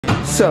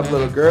What's up,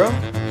 little girl?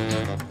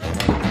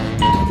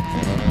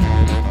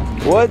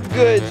 What's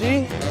good,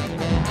 G?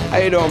 How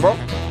you doing, bro?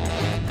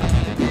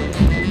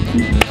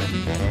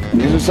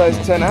 These are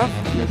size 10 out?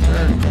 Yes,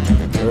 sir.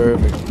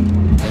 Perfect.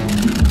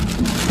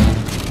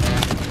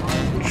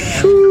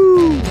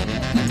 Shoo!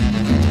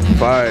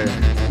 Fire.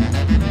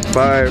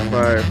 Fire,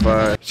 fire,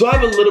 fire. So I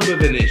have a little bit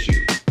of an issue.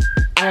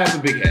 I have a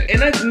big head,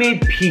 and I've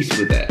made peace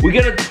with that. We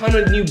got a ton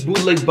of new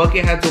bootleg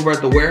bucket hats over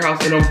at the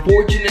warehouse, and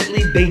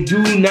unfortunately, they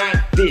do not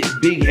fit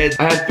big heads.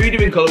 I have 3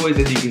 different colorways,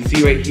 as you can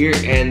see right here,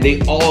 and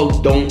they all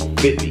don't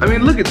fit me. I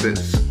mean, look at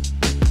this.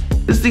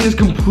 This thing is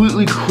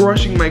completely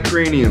crushing my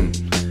cranium.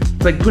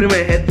 It's like putting my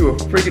head through a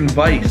freaking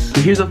vice.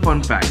 But here's a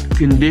fun fact.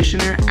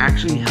 Conditioner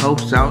actually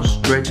helps out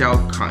stretch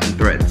out cotton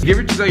threads. If you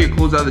ever took out your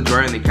clothes out of the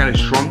dryer and they kind of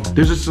shrunk,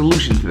 there's a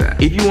solution to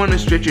that. If you want to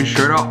stretch your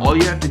shirt out, all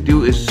you have to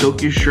do is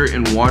soak your shirt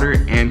in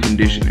water and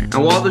conditioner.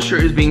 And while the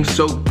shirt is being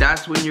soaked,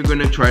 that's when you're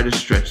gonna try to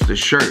stretch the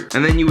shirt.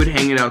 And then you would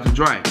hang it out to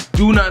dry.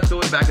 Do not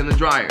throw it back in the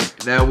dryer.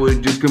 That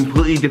would just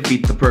completely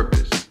defeat the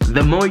purpose.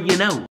 The more you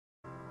know.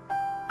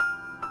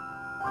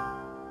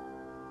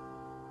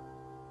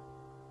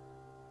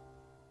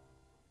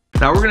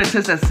 Now we're gonna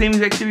test that same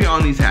exact theory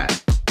on these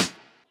hats.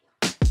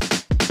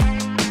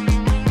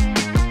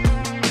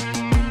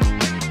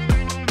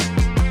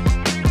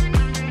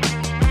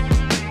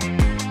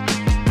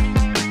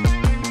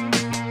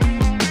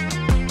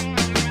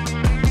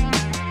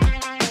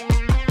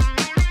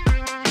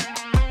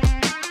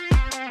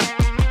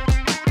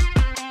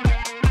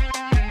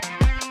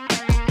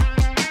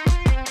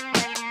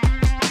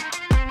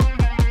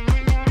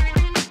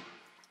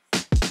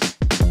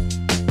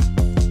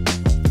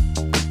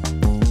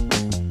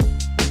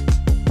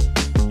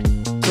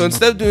 So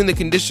instead of doing the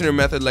conditioner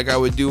method like I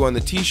would do on the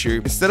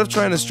t-shirt, instead of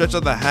trying to stretch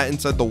out the hat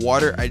inside the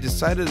water, I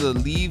decided to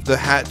leave the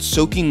hat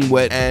soaking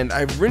wet, and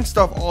I've rinsed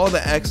off all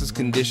the excess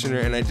conditioner,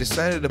 and I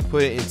decided to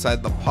put it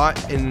inside the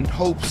pot in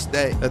hopes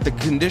that the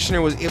conditioner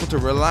was able to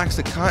relax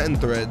the cotton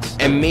threads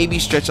and maybe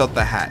stretch out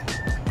the hat.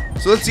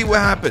 So let's see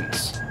what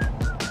happens.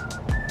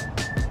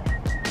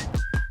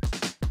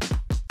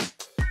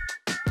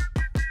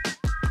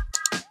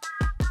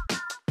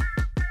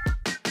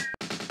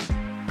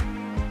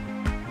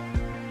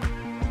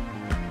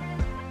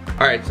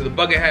 Alright, so the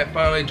bucket hat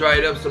finally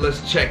dried up, so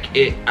let's check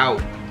it out.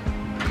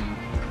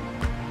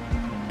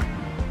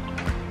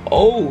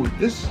 Oh,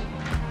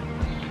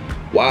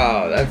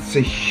 wow, that's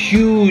a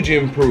huge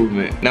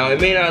improvement. Now,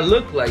 it may not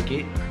look like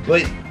it,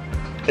 but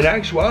in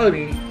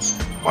actuality,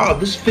 wow,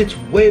 this fits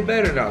way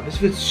better now. This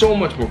fits so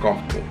much more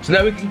comfortable. So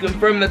now we can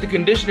confirm that the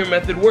conditioner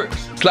method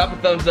works. Slap a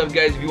thumbs up,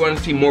 guys, if you want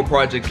to see more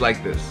projects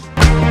like this.